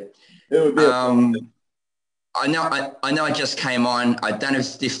 Appreciate it. It would be I know I just came on. I don't know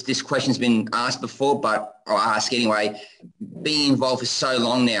if this question's been asked before, but I'll ask anyway. Being involved for so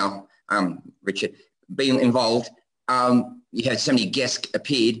long now, Richard, being involved, you had so many guests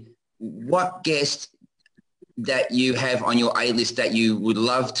appeared. What guest that you have on your A-list that you would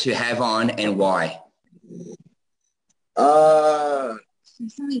love to have on, and why?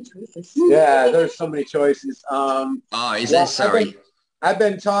 There's so many choices. Yeah, there's so many choices. Is there? Sorry. I've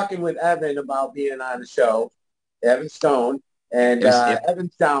been talking with Evan about being on the show, Evan Stone, and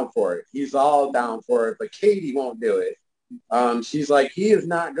Evan's down for it. He's all down for it, but Katie won't do it. She's like, he is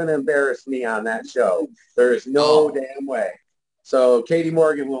not going to embarrass me on that show. There is no damn way. So Katie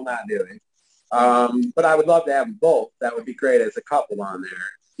Morgan will not do it. But I would love to have them both. That would be great as a couple on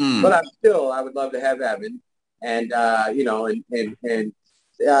there. But I would love to have Evan. And,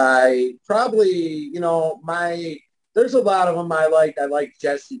 I probably, there's a lot of them I like. I like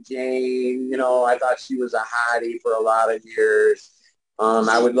Jessie Jane. I thought she was a hottie for a lot of years.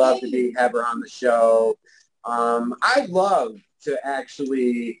 I would love to have her on the show. I'd love to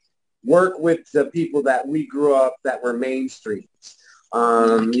actually work with the people that we grew up that were mainstreams.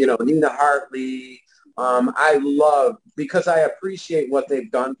 Nina Hartley. I love, because I appreciate what they've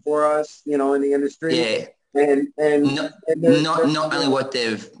done for us, in the industry. Yeah. And not only what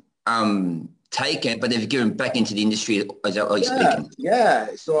they've taken, but they've given back into the industry as speaking. Yeah.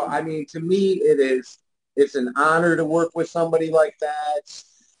 So I mean, to me, it's an honor to work with somebody like that.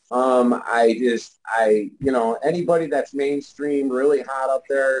 Anybody that's mainstream, really hot up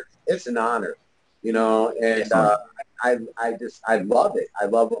there, it's an honor, and I love it. I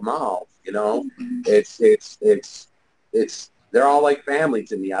love them all, they're all like family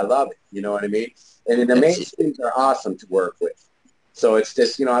to me. I love it. You know what I mean? And the mainstreams are awesome to work with. So it's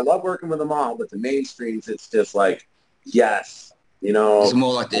just, I love working with them all, but the mainstreams, it's just like, yes, It's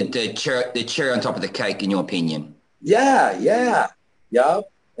more like the cherry on top of the cake, in your opinion. Yeah.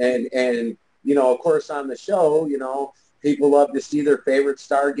 Yup. And of course, on the show, People love to see their favorite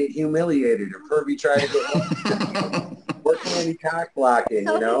star get humiliated or Pervy try to get or Candy cock blocking,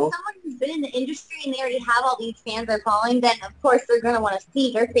 So you know? if someone who's been in the industry and they already have all these fans they're following, then of course they're going to want to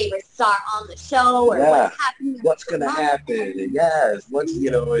see their favorite star on the show or what's happening. What's going to happen? Yes. What's,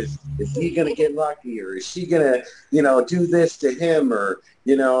 you know, is he going to get lucky or is she going to, you know, do this to him or,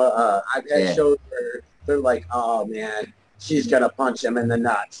 you know, I've had shows where they're like, oh, man, she's going to punch him in the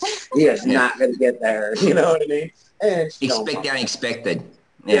nuts. He is not going to get there. You know what I mean? And expect the unexpected.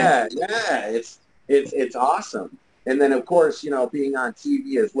 Yeah, it's awesome. And then, of course, you know, being on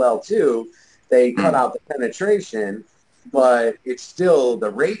TV as well, too, they cut out the penetration, but it's still the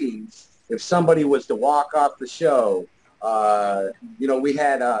ratings. If somebody was to walk off the show, you know, we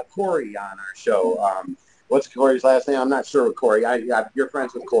had Corey on our show. What's Corey's last name? I'm not sure with Corey. You're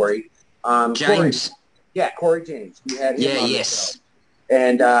friends with Corey. James. Corey James. We had him on the show.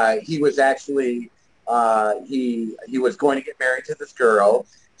 And he was actually, he was going to get married to this girl.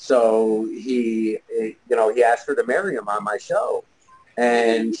 So he asked her to marry him on my show.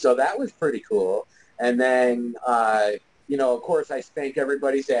 And so that was pretty cool. And then, you know, of course, I spank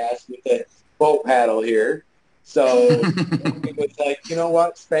everybody's ass with the boat paddle here. So it was like, you know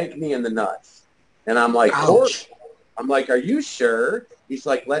what? Spank me in the nuts. And I'm like, Ouch. I'm like, are you sure? He's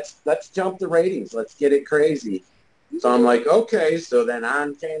like, let's jump the ratings. Let's get it crazy. So I'm like, okay. So then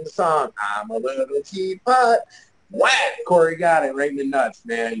on came the song, I'm a little teapot. Whack! Corey got it right in the nuts,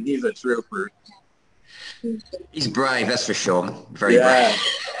 man. He's a trooper. He's brave, that's for sure. Very brave.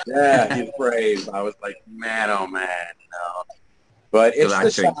 Yeah, he's brave. I was like, man, oh man, you know. But it's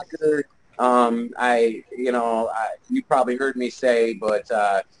the shocker. You probably heard me say, but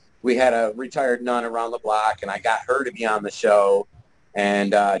we had a retired nun around the block, and I got her to be on the show,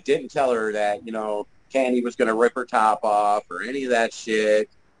 and didn't tell her that, you know, Candy was going to rip her top off or any of that shit,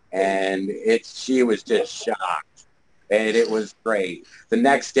 and she was just shocked. And it was great. The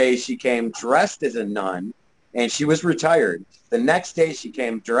next day she came dressed as a nun, and she was retired. The next day she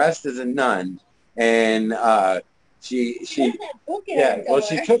came dressed as a nun, and she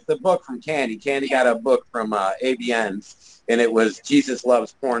took the book from Candy. Candy got a book from ABN's, and it was Jesus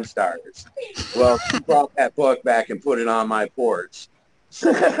Loves Porn Stars. Well, she brought that book back and put it on my porch.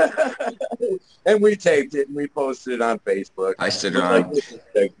 And we taped it and we posted it on Facebook. I stood on.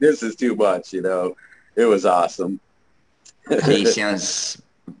 Like, this is too much, you know. It was awesome. He sounds,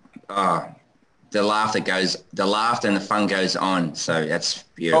 the laughter and the fun goes on. So that's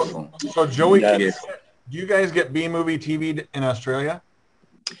beautiful. So Joey, do you guys get B-movie TV in Australia?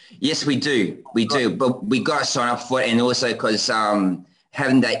 Yes, we do. We do, but we got to sign up for it, and also because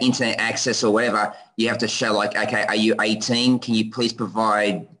having that internet access or whatever, you have to show like, okay, are you 18? Can you please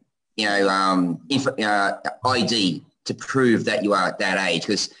provide, you know, ID to prove that you are at that age?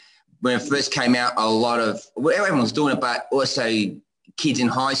 Because when it first came out, everyone was doing it, but also kids in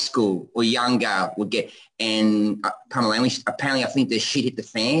high school or younger would get, and apparently I think the shit hit the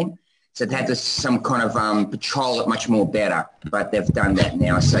fan. So they had to some kind of patrol it much more better, but they've done that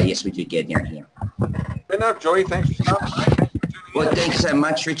now. So yes, we do get down here. Good enough, Joey. Thanks for stopping. Well, thanks so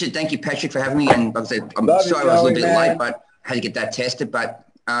much, Richard. Thank you, Patrick, for having me. And like I said, I'm sorry I was a little bit late, but I had to get that tested. But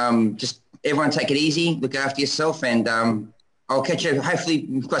just everyone take it easy, look after yourself, and I'll catch you,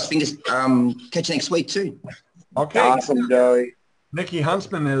 hopefully, cross fingers, catch you next week too. Okay. Awesome, Joey. Nikki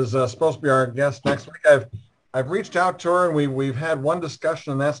Huntsman is supposed to be our guest next week. I've reached out to her, and we've had one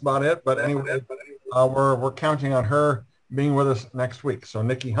discussion, and that's about it. But anyway, we're counting on her being with us next week. So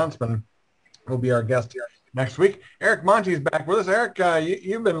Nikki Huntsman will be our guest here next week. Eric Monte's back with us. Eric,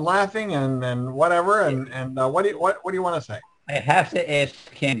 you've been laughing and whatever, and what do you want to say? I have to ask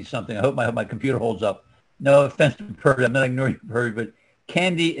Candy something. I hope my computer holds up. No offense to Pervy. I'm not ignoring Pervy, but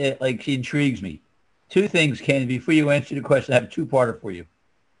Candy, she intrigues me. Two things, Candy. Before you answer the question, I have a two-parter for you.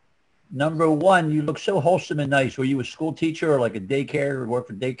 Number one, you look so wholesome and nice. Were you a school teacher or like a daycare or work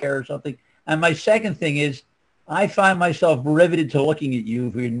for daycare or something? And my second thing is, I find myself riveted to looking at you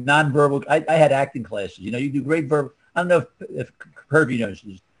for your nonverbal. I had acting classes. You know, you do great verbal. I don't know if Pervy knows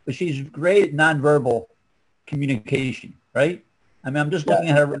this, but she's great at nonverbal communication, right? I mean, I'm just looking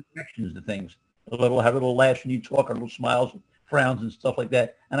at her reactions to things. Her little laughs when you talk, her little smiles, frowns, and stuff like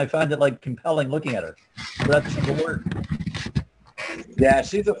that. And I find it like compelling looking at her. So that's the word. Yeah,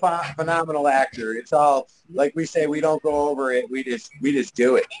 she's a phenomenal actor. It's all like we say. We don't go over it. We just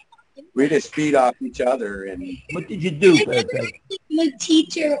do it. We just feed off each other. And what did you do? A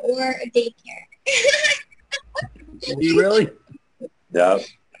teacher or a daycare. Did you really? Yeah.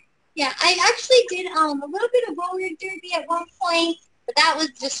 Yeah, I actually did a little bit of roller derby at one point, but that was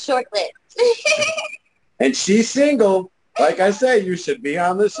just short-lived. And she's single. Like I say, you should be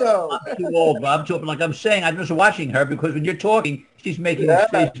on the show. I'm too old, but I'm talking like I'm saying. I'm just watching her because when you're talking, she's making Yeah.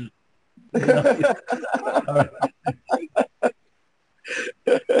 these faces. You know? All right.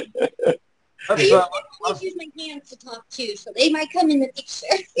 Let's, I always use my hands to talk too, so they might come in the picture.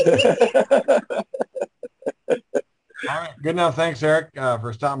 all right, good enough. Thanks, Eric,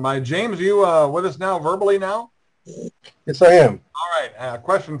 for stopping by. James, are you with us now verbally now? Yes, I am. All right,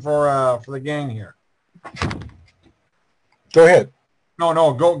 question for the gang here. Go ahead.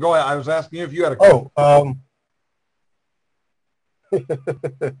 No, go ahead. I was asking you if you had a question. Oh,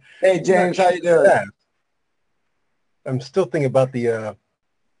 Hey, James, how you doing? yeah. I'm still thinking about the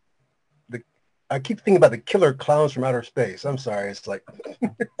I keep thinking about the killer clowns from outer space. I'm sorry. It's like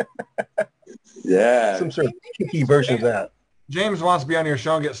Yeah. some sort of kinky version of that. James wants to be on your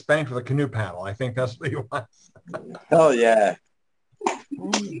show and get spanked with a canoe paddle. I think that's what he wants. Hell yeah.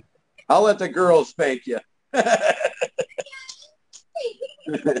 I'll let the girls spank you.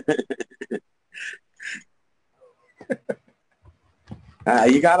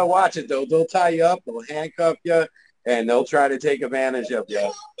 You got to watch it, though. They'll tie you up, they'll handcuff you, and they'll try to take advantage of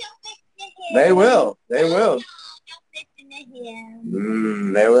you. They will. They will.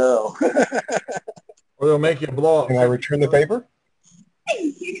 They will. Or they'll make you blow up. Can I return the favor?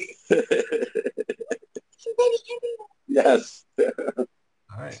 Yes. All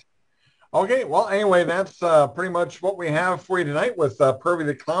right. Okay. Well, anyway, that's pretty much what we have for you tonight with Pervy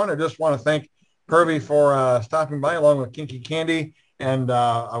the Clown. I just want to thank Pervy for stopping by along with Kinky Candy. And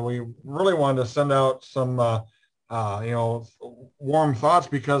we really wanted to send out some, warm thoughts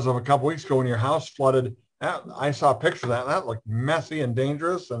because of a couple weeks ago when your house flooded. I saw a picture of that. That looked messy and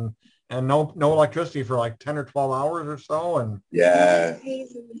dangerous, and no electricity for like 10 or 12 hours or so. And yeah.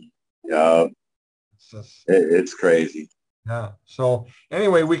 Yeah. It's crazy. Yeah. So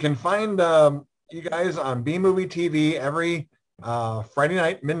anyway, we can find you guys on B Movie TV every Friday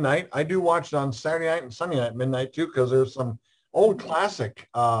night, midnight. I do watch it on Saturday night and Sunday night, midnight too, because there's some old classic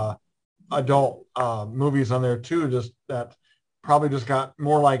adult movies on there too, just that probably just got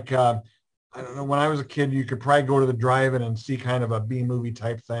more like, I don't know, when I was a kid, you could probably go to the drive-in and see kind of a B movie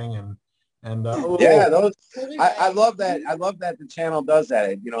type thing. And yeah, those I love that. I love that the channel does that.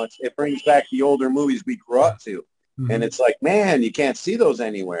 It brings back the older movies we grew up to. Mm-hmm. And it's like, man, you can't see those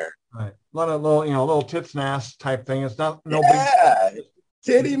anywhere. Right. A lot of little tits and ass type thing. It's not big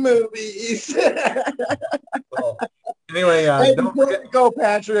titty movies. So, anyway, hey, don't before forget, we go,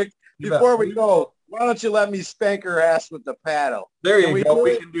 Patrick, before we bet. go, why don't you let me spank her ass with the paddle? There you go.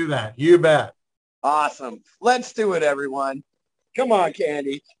 We can do that. You bet. Awesome. Let's do it, everyone. Come on,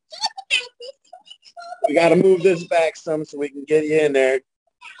 Candy. We got to move this back some so we can get you in there.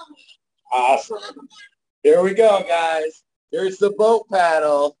 Awesome. Here we go, guys. Here's the boat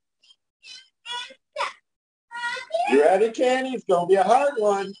paddle. You ready, Candy? It's going to be a hard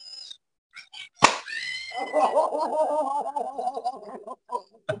one.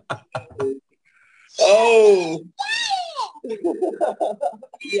 Oh.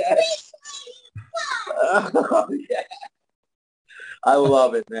 Yes. Oh, yeah. I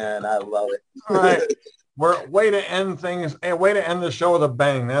love it, man. I love it. All right. We're way to end things. Way to end the show with a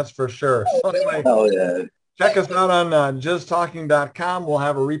bang. That's for sure. So anyway, yeah. Check us out on jizztalking.com. We'll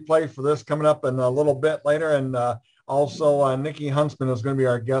have a replay for this coming up in a little bit later. And also Nikki Huntsman is going to be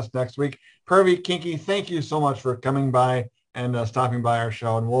our guest next week. Pervy, Kinky, thank you so much for coming by and stopping by our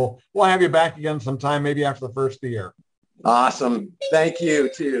show. And we'll have you back again sometime, maybe after the first of the year. Awesome. Thank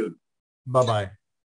you, too. Bye-bye.